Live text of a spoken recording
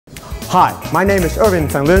Hi, my name is Erwin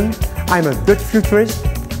Van Lun. I'm a Dutch futurist,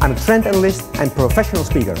 I'm a trend analyst and professional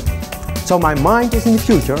speaker. So my mind is in the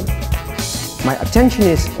future, my attention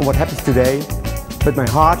is on what happens today, but my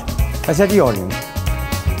heart is at the audience.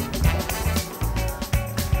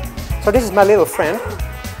 So this is my little friend.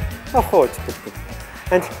 Oh, good.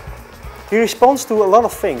 And he responds to a lot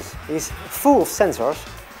of things. He's full of sensors.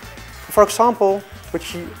 For example, which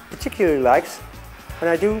he particularly likes,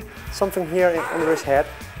 when I do something here under his head.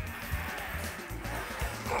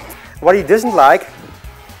 What he doesn't like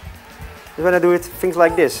is when I do things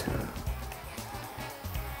like this.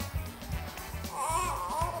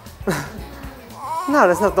 No,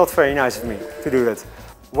 that's not very nice of me to do that.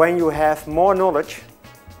 When you have more knowledge,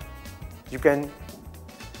 you can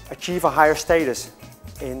achieve a higher status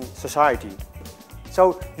in society.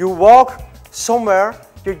 So you walk somewhere,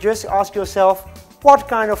 you just ask yourself, what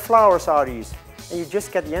kind of flowers are these? And you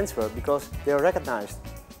just get the answer because they are recognized.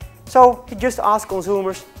 So you just ask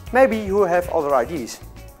consumers, maybe you have other IDs.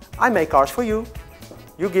 I make cars for you,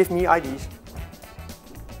 you give me IDs.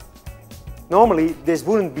 Normally this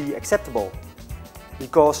wouldn't be acceptable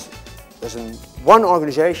because there's one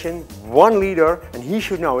organization, one leader, and he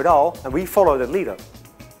should know it all, and we follow that leader.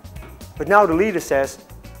 But now the leader says,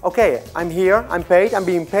 okay, I'm here, I'm paid, I'm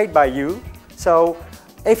being paid by you, so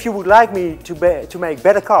if you would like me to make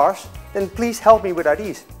better cars, then please help me with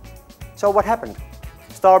IDs. So what happened?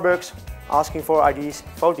 Starbucks asking for IDs,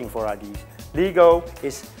 voting for IDs. Lego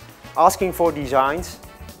is asking for designs,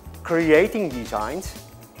 creating designs,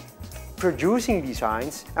 producing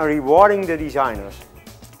designs, and rewarding the designers.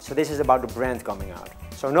 So this is about the brand coming out.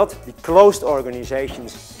 So not the closed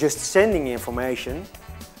organizations just sending information,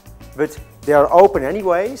 but they are open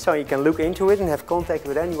anyway, so you can look into it and have contact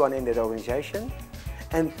with anyone in that organization.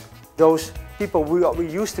 And those people we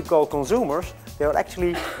used to call consumers, they are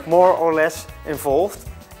actually more or less involved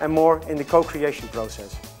and more in the co-creation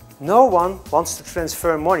process. No one wants to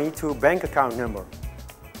transfer money to a bank account number.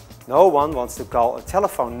 No one wants to call a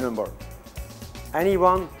telephone number.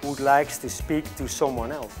 Anyone who likes to speak to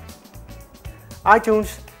someone else.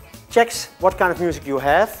 iTunes checks what kind of music you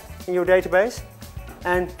have in your database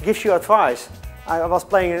and gives you advice. I was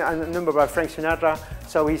playing a number by Frank Sinatra,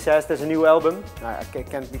 so he says there's a new album. It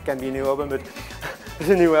can't be a new album, but there's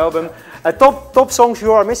a new album. Top songs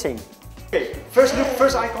you are missing. Okay, first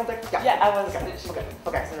eye contact. Yeah, I was.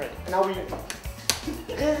 Okay. And now we.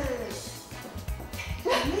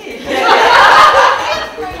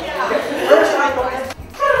 First eye contact.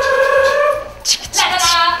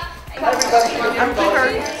 Everybody, I'm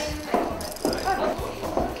here.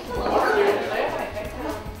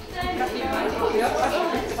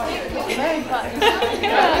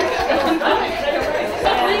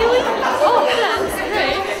 Really? Oh, that's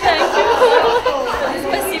great. Thank you.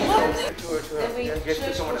 Спасибо. Give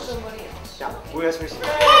to someone else. Yeah, who has missed?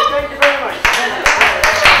 Thank you very much.